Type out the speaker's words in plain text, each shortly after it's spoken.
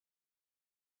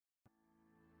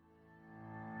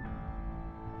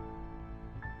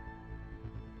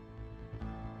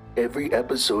Every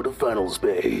episode of Final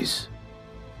Space.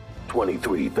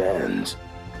 23 fans.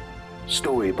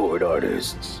 Storyboard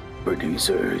artists,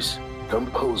 producers,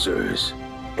 composers,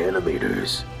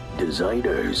 animators,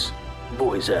 designers,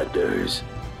 voice actors.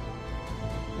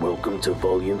 Welcome to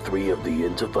Volume 3 of the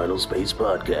Into Final Space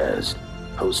podcast,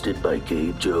 hosted by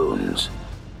Gabe Jones.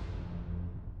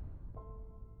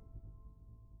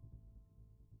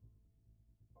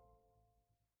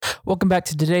 Welcome back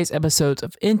to today's episodes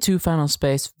of Into Final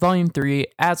Space, Volume 3.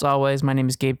 As always, my name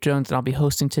is Gabe Jones, and I'll be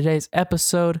hosting today's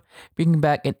episode. Bringing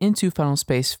back an Into Final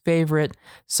Space favorite,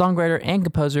 songwriter and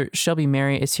composer Shelby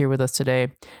Mary is here with us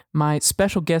today. My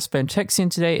special guest Fantexian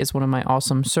today is one of my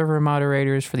awesome server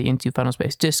moderators for the Into Final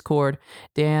Space Discord,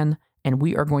 Dan, and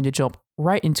we are going to jump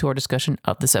right into our discussion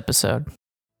of this episode.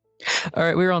 All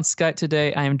right, we're on Skype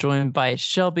today. I am joined by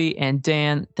Shelby and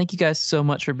Dan. Thank you guys so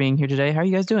much for being here today. How are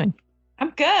you guys doing? I'm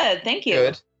good. Thank you.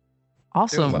 Good.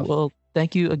 Awesome. Well,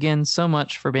 thank you again so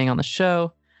much for being on the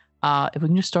show. If we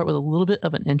can just start with a little bit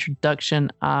of an introduction.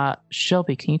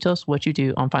 Shelby, can you tell us what you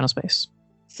do on Final Space?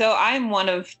 So I'm one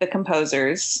of the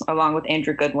composers, along with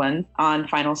Andrew Goodwin, on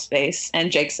Final Space,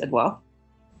 and Jake Sidwell.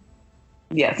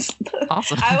 Yes.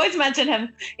 Awesome. I always mention him,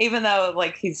 even though,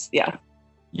 he's.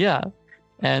 Yeah.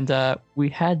 And we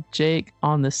had Jake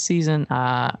on this season,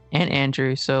 and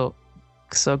Andrew, so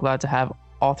glad to have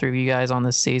all three of you guys on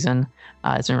this season.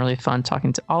 It's been really fun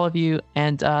talking to all of you.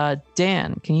 And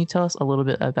Dan, can you tell us a little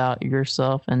bit about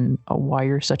yourself and why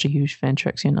you're such a huge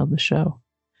Fantexian of the show?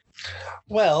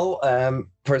 Well,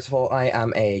 first of all, I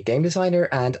am a game designer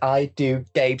and I do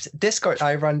Gabe's Discord.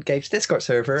 I run Gabe's Discord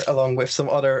server along with some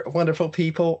other wonderful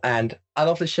people. And I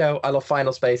love the show. I love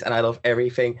Final Space and I love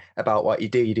everything about what you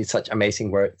do. You do such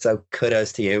amazing work. So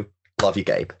kudos to you. Love you,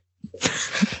 Gabe.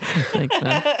 Thanks,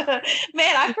 man.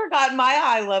 Man, I forgot my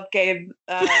I love Gabe.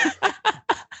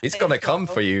 He's going to come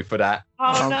for you for that.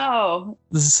 Oh, no.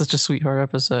 This is such a sweetheart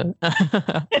episode.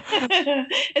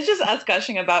 It's just us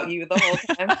gushing about you the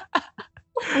whole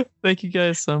time. Thank you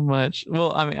guys so much.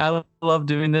 Well, I mean, I love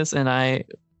doing this, and I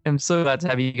am so glad to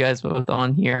have you guys both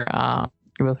on here.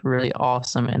 You're both really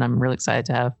awesome, and I'm really excited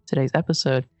to have today's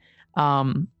episode.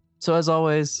 So as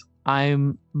always,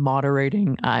 I'm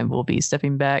moderating. I will be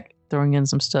stepping back, throwing in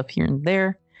some stuff here and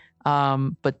there.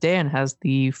 But Dan has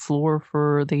the floor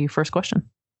for the first question.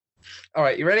 All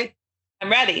right, you ready? I'm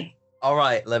ready. All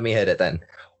right, let me hit it then.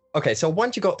 Okay, so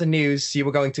once you got the news you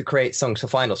were going to create songs for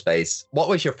Final Space, what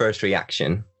was your first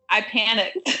reaction? I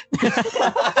panicked.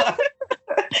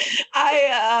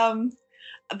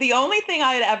 The only thing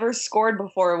I had ever scored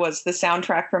before was the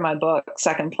soundtrack for my book,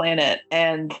 Second Planet.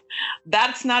 And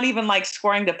that's not even like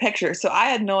scoring the picture. So I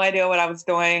had no idea what I was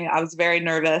doing. I was very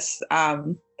nervous. I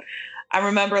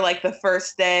remember the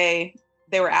first day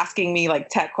they were asking me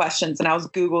tech questions and I was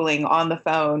Googling on the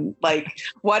phone,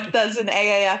 what does an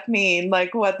AAF mean?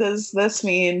 What does this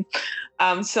mean?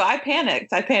 So I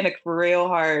panicked. I panicked real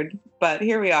hard, but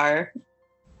here we are.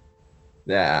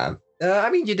 Yeah.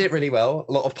 I mean, you did really well.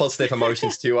 A lot of positive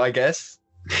emotions too, I guess.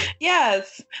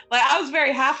 Yes. I was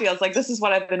very happy. I was like, this is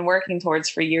what I've been working towards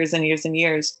for years and years and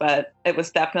years. But it was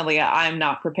definitely a I'm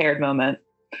not prepared moment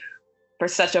for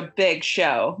such a big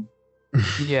show.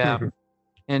 Yeah.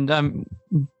 And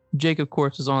Jake, of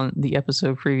course, was on the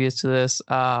episode previous to this.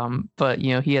 But,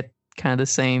 he had kind of the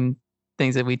same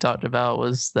things that we talked about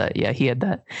was that, yeah, he had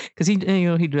that. Because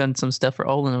he'd done some stuff for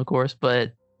Olin, of course,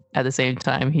 but at the same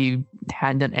time, he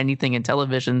hadn't done anything in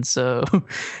television, so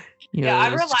I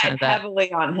relied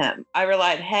heavily on him. I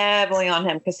relied heavily on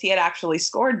him because he had actually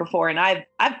scored before, and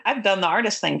I've done the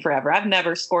artist thing forever. I've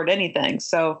never scored anything,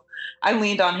 so I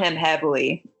leaned on him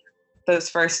heavily those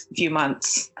first few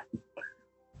months.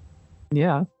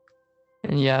 Yeah,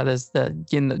 and there's that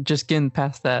getting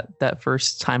past that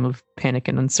first time of panic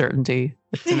and uncertainty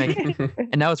to make,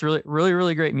 and now it's really, really,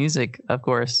 really great music, of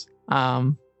course.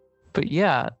 But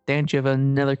yeah, Dan, do you have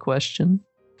another question?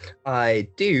 I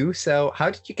do. So how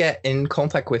did you get in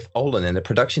contact with Olin and the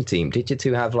production team? Did you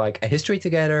two have a history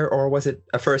together or was it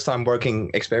a first time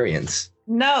working experience?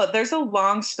 No, there's a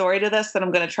long story to this that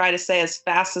I'm going to try to say as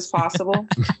fast as possible.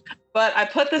 But I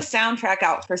put the soundtrack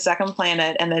out for Second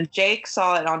Planet and then Jake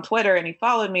saw it on Twitter and he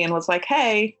followed me and was like,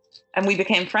 hey, and we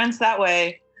became friends that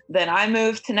way. Then I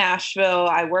moved to Nashville.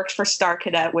 I worked for Star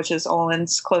Cadet, which is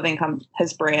Olin's clothing,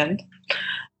 his brand.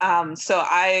 So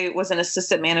I was an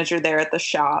assistant manager there at the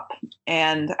shop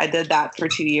and I did that for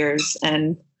 2 years.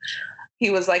 And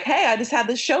he was like, hey, I just had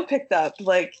this show picked up.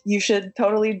 You should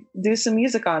totally do some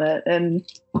music on it. And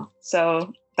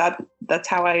so that's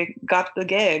how I got the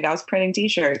gig. I was printing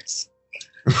T-shirts.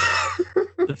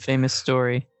 The famous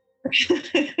story.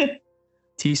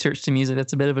 T-shirts to music.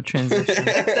 That's a bit of a transition.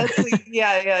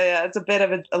 Yeah. It's a bit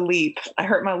of a leap. I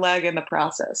hurt my leg in the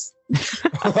process.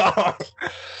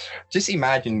 Just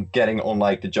imagine getting on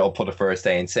like the job for the first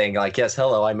day and saying like, yes,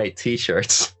 hello, I made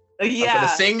T-shirts. Yeah. I'm gonna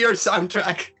sing your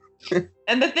soundtrack.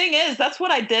 And the thing is, that's what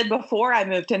I did before I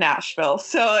moved to Nashville.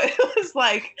 So it was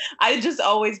like, I just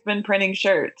always been printing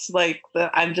shirts. Like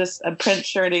I'm just a print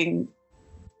shirting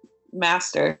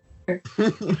master. So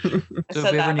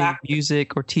if we ever need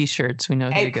music or T-shirts, we know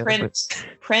who to go with.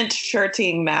 Print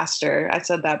shirting master. I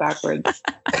said that backwards.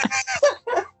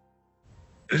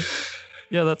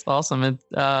 Yeah, that's awesome. It's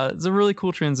a really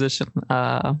cool transition.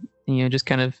 Just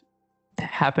kind of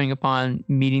happening upon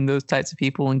meeting those types of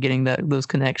people and getting those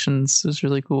connections is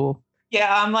really cool.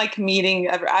 Yeah, I'm like meeting.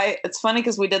 It's funny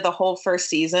because we did the whole first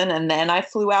season and then I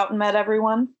flew out and met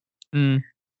everyone. Mm.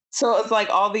 So it's like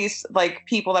all these like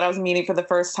people that I was meeting for the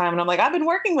first time, and I'm like, I've been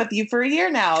working with you for a year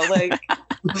now. Like,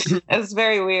 it's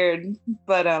very weird,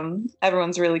 but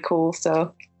everyone's really cool.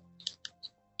 So,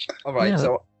 all right. Yeah.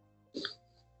 So,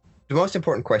 the most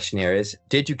important question here is: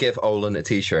 did you give Olin a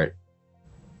T-shirt?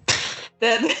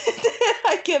 Did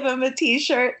I give him a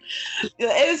T-shirt?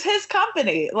 It was his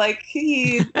company. Like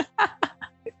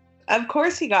of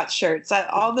course he got shirts.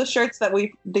 All the shirts that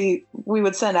we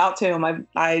would send out to him,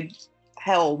 I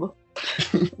held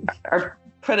or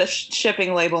put a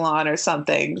shipping label on or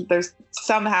something.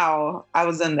 Somehow I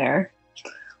was in there.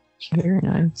 Very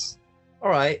nice.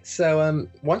 All right. So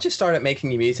once you started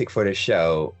making your music for the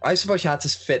show, I suppose you had to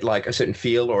fit like a certain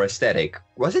feel or aesthetic.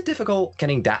 Was it difficult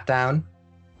getting that down?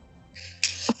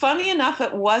 Funny enough,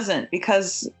 it wasn't,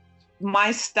 because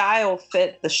my style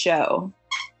fit the show.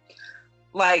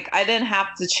 Like, I didn't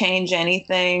have to change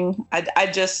anything.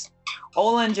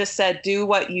 Olin just said, do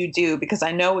what you do, because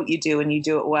I know what you do and you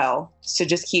do it well. So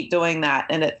just keep doing that,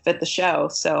 and it fit the show.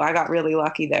 So I got really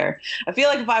lucky there. I feel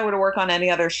like if I were to work on any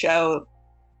other show,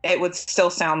 it would still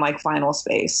sound like Final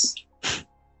Space.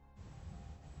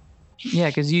 Yeah,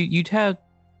 because you'd have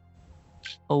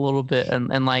a little bit,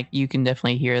 and like you can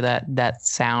definitely hear that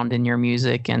sound in your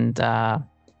music, and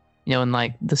and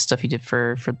like the stuff you did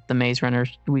for the Maze Runner.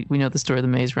 We know the story of the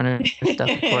Maze Runner stuff,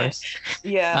 of course.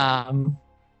 Yeah.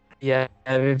 Yeah,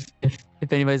 if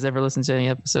anybody's ever listened to any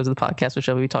episodes of the podcast with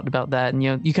Shelby, we talked about that, and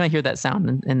you kind of hear that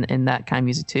sound in that kind of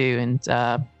music too, and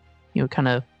kind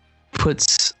of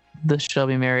puts the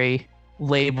Shelby Mary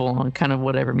label on kind of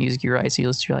whatever music you write. So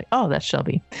you're like, oh, that's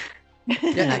Shelby.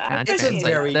 Yeah,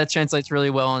 that translates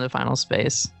really well into Final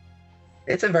Space.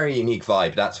 It's a very unique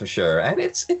vibe, that's for sure, and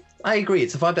I agree.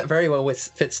 It's a vibe that very well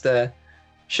fits the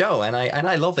show, and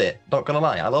I love it. Not gonna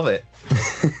lie, I love it.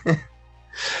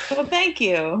 Well, thank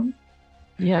you.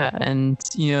 Yeah, and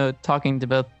talking to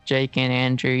both Jake and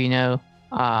Andrew,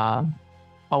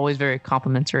 always very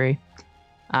complimentary,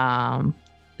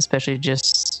 especially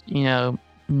just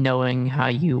knowing how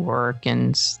you work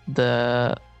and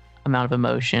the amount of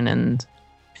emotion and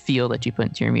feel that you put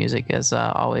into your music is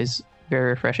always very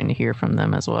refreshing to hear from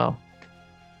them as well.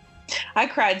 I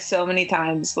cried so many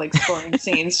times, like scoring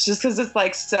scenes, just because it's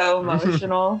like so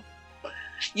emotional.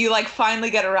 You like finally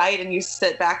get it right, and you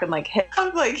sit back and like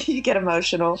you get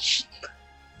emotional.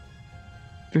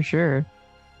 For sure.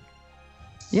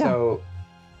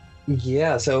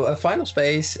 Yeah. So Final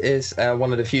Space is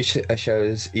one of the few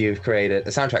shows you've created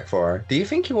a soundtrack for. Do you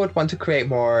think you would want to create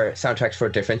more soundtracks for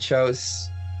different shows?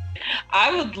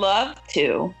 I would love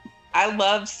to. I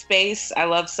love space. I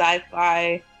love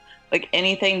sci-fi. Like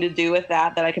anything to do with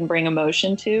that I can bring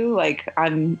emotion to, like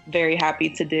I'm very happy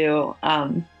to do.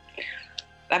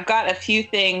 I've got a few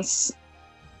things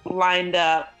lined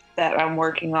up that I'm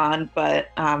working on, but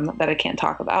that I can't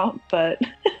talk about. But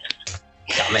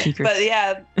but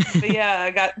yeah,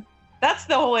 I got. That's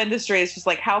the whole industry. It's just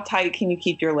like, how tight can you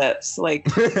keep your lips? Like,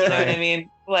 you know what I mean?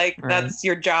 Like that's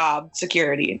your job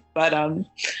security. But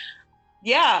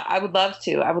yeah, I would love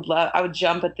to. I would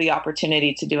jump at the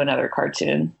opportunity to do another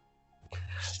cartoon.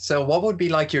 So what would be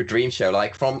like your dream show?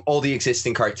 Like from all the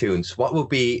existing cartoons, what would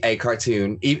be a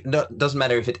cartoon? Doesn't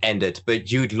matter if it ended,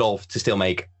 but you'd love to still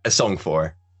make a song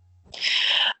for.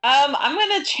 I'm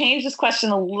going to change this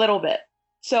question a little bit.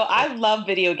 So I love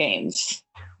video games.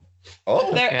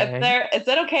 Oh, is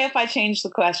it okay if I change the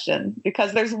question?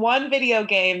 Because there's one video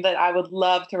game that I would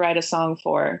love to write a song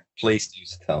for. Please do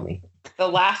tell me. The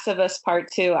Last of Us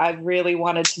Part 2. I really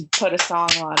wanted to put a song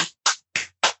on.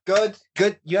 Good.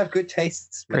 You have good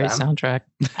tastes. Great soundtrack.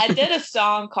 I did a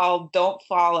song called Don't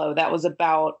Follow that was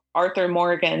about Arthur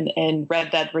Morgan in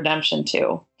Red Dead Redemption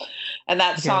 2. And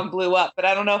that song blew up, but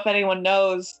I don't know if anyone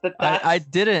knows that that's... I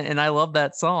didn't, and I love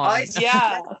that song.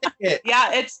 Yeah,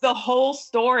 it's the whole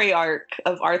story arc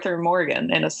of Arthur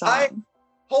Morgan in a song.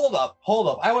 hold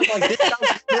up. I was like, this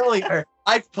sounds familiar.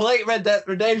 I've played Red Dead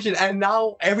Redemption, and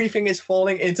now everything is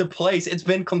falling into place. It's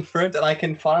been confirmed that I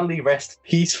can finally rest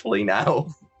peacefully now.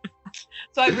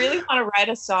 So I really want to write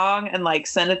a song and like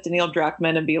send it to Neil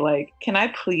Druckmann and be like, can I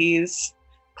please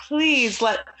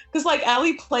let, because like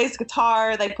Ellie plays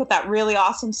guitar. They put that really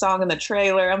awesome song in the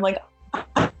trailer. I'm like,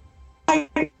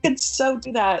 I could so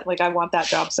do that. Like, I want that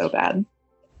job so bad.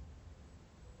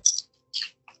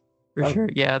 For sure.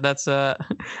 Yeah, that's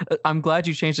I'm glad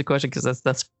you changed the question because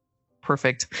that's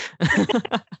perfect.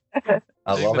 I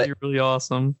love it. You're really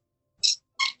awesome.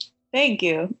 Thank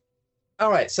you.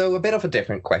 All right, so a bit of a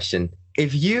different question.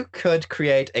 If you could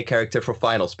create a character for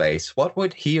Final Space, what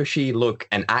would he or she look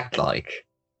and act like?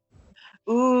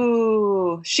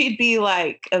 Ooh, she'd be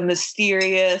like a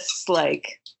mysterious,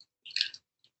 like,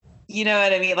 you know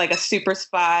what I mean? Like a super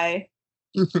spy.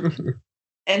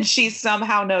 And she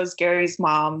somehow knows Gary's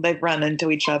mom. They've run into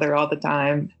each other all the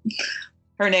time.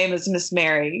 Her name is Miss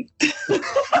Mary. And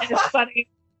it's funny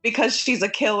because she's a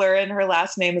killer and her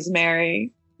last name is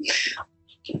Mary.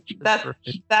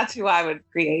 That's who I would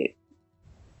create.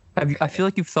 I feel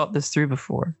like you've thought this through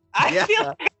before. I feel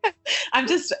like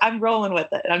I'm rolling with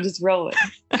it. I'm just rolling.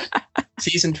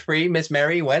 Season 3, Miss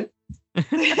Mary, when?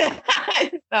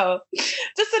 No,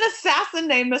 just an assassin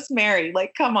named Miss Mary.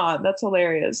 Like, come on, that's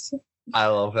hilarious. I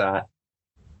love that.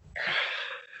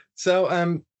 So,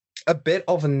 a bit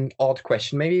of an odd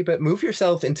question, maybe, but move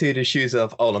yourself into the shoes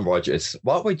of Olin Rogers.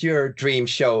 What would your dream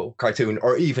show, cartoon,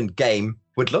 or even game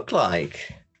would look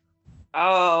like?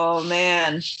 Oh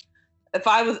man, if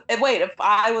I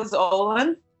was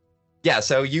Olin. Yeah,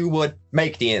 so you would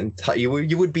make the entire.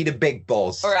 You would be the big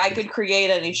boss, or I could create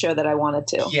any show that I wanted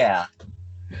to. Yeah.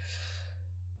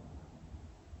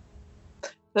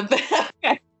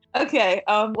 Okay.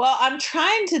 Well, I'm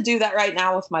trying to do that right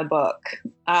now with my book.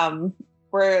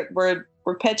 We're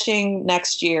pitching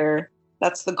next year.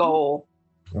 That's the goal.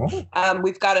 Oh.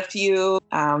 We've got a few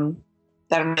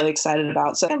that I'm really excited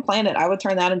about. So I can plan it. I would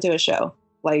turn that into a show.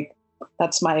 Like,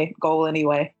 that's my goal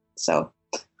anyway. So.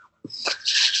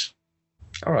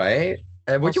 All right.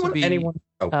 Would you want anyone?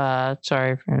 Oh.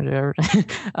 Sorry for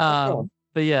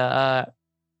but yeah,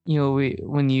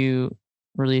 when you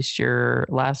released your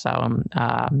last album,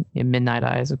 Midnight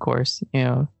Eyes, of course,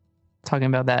 talking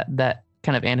about that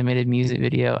kind of animated music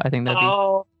video, I think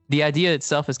the idea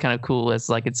itself is kind of cool as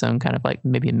like its own kind of like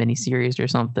maybe a mini series or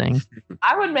something.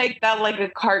 I would make that like a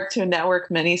Cartoon Network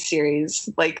mini series.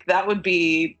 Like, that would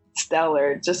be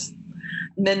stellar. Just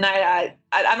Midnight Eyes.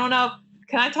 I don't know.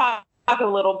 Can I talk a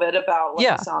little bit about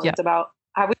what the song is about?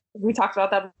 We talked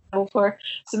about that before.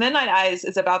 So Midnight Eyes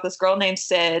is about this girl named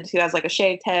Sid who has like a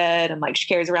shaved head and like she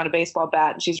carries around a baseball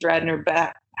bat and she's riding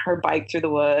her bike through the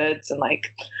woods and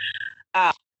like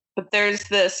but there's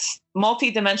this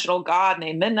multi-dimensional god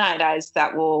named Midnight Eyes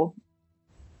that will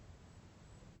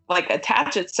like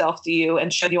attach itself to you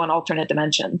and show you an alternate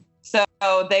dimension. So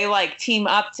they like team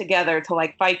up together to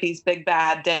like fight these big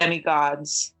bad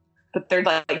demigods, but they're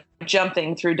like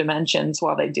jumping through dimensions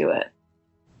while they do it.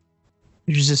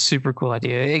 Which is a super cool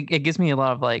idea. It gives me a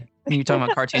lot of like, when you're talking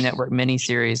about Cartoon Network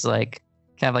miniseries, like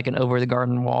kind of like an Over the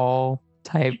Garden Wall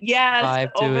type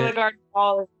vibe to Over the Garden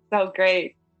Wall is so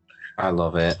great. I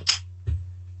love it.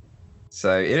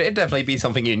 So it'd definitely be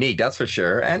something unique, that's for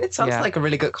sure. And it sounds like a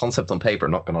really good concept on paper,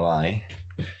 not gonna lie.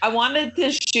 I wanted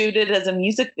to shoot it as a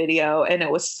music video and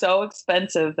it was so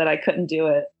expensive that I couldn't do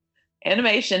it.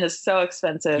 Animation is so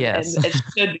expensive and it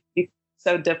should be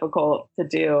so difficult to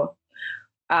do.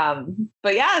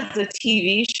 But yeah, it's a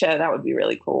TV show. That would be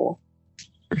really cool.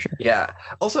 For sure. Yeah.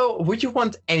 Also, would you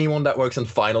want anyone that works on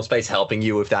Final Space helping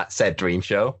you with that said dream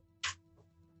show?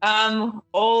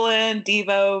 Olin,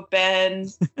 Devo, Ben,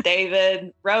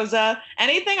 David, Rosa.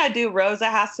 Anything I do, Rosa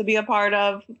has to be a part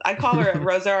of. I call her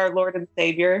Rosa, our Lord and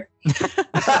Savior.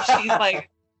 She's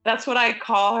like, that's what I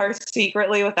call her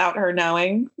secretly without her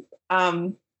knowing.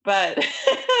 But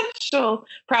she'll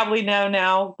probably know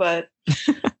now, but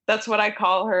that's what I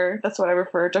call her. That's what I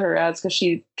refer to her as because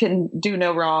she can do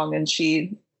no wrong and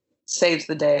she saves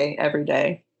the day every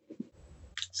day.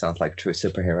 Sounds like a true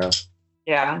superhero.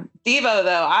 Yeah. Devo,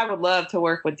 though, I would love to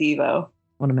work with Devo.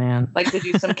 What a man. Like to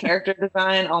do some character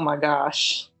design. Oh my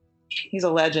gosh. He's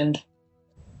a legend.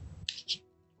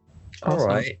 Awesome. All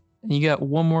right. You got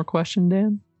one more question,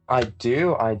 Dan? I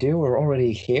do. We're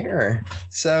already here.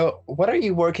 So what are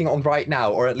you working on right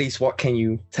now? Or at least what can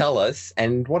you tell us?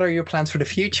 And what are your plans for the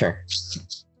future?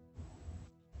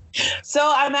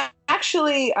 So I'm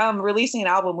actually releasing an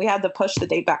album. We had to push the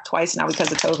date back twice now because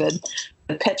of COVID.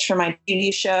 The pitch for my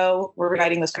TV show. We're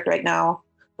writing the script right now.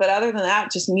 But other than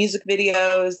that, just music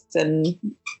videos and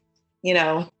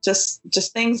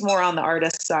just things more on the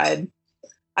artist side.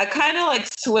 I kind of like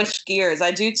switch gears.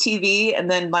 I do TV,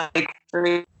 and then like for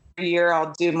a year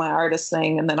I'll do my artist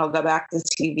thing, and then I'll go back to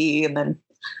TV, and then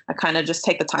I kind of just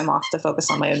take the time off to focus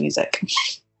on my own music.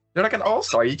 You're like an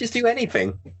all-star. You just do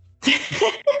anything.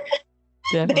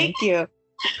 Thank you.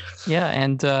 Yeah,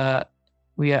 and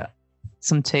we got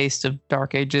some taste of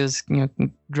Dark Ages,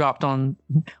 dropped on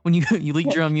when you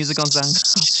leaked your own music on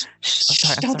Sound.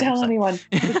 Don't tell anyone.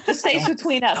 It stays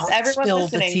between us. Everyone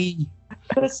listening.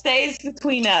 It stays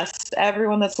between us.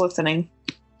 Everyone that's listening.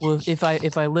 Well, if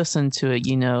I listen to it,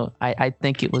 I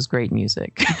think it was great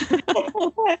music.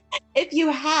 If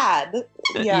you had,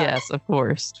 yes, of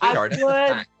course.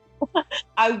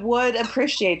 I would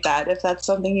appreciate that if that's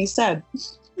something you said.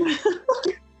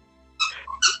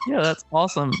 Yeah, that's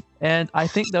awesome. And I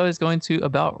think that was going to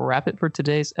about wrap it for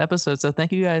today's episode. So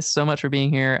thank you guys so much for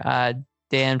being here.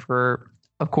 Dan, for,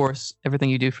 of course, everything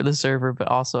you do for the server, but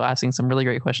also asking some really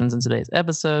great questions in today's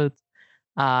episode.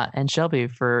 And Shelby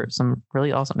for some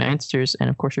really awesome answers. And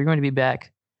of course, you're going to be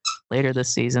back later this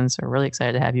season. So we're really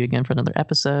excited to have you again for another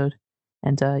episode.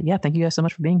 And yeah, thank you guys so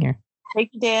much for being here. Thank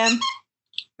you, Dan.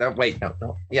 No.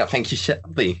 Yeah, thank you,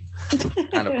 Shelby.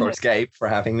 And of course, Gabe, for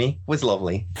having me. It was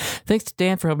lovely. Thanks to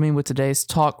Dan for helping me with today's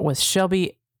talk with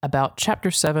Shelby about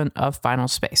Chapter 7 of Final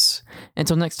Space.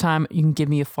 Until next time, you can give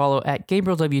me a follow at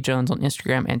Gabriel W. Jones on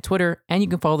Instagram and Twitter, and you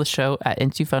can follow the show at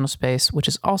Into Final Space, which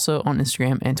is also on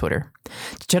Instagram and Twitter.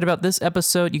 To chat about this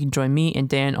episode, you can join me and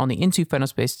Dan on the Into Final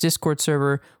Space Discord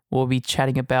server. We'll be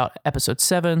chatting about Episode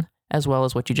 7, as well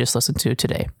as what you just listened to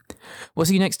today. We'll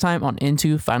see you next time on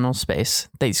Into Final Space.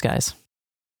 Thanks, guys.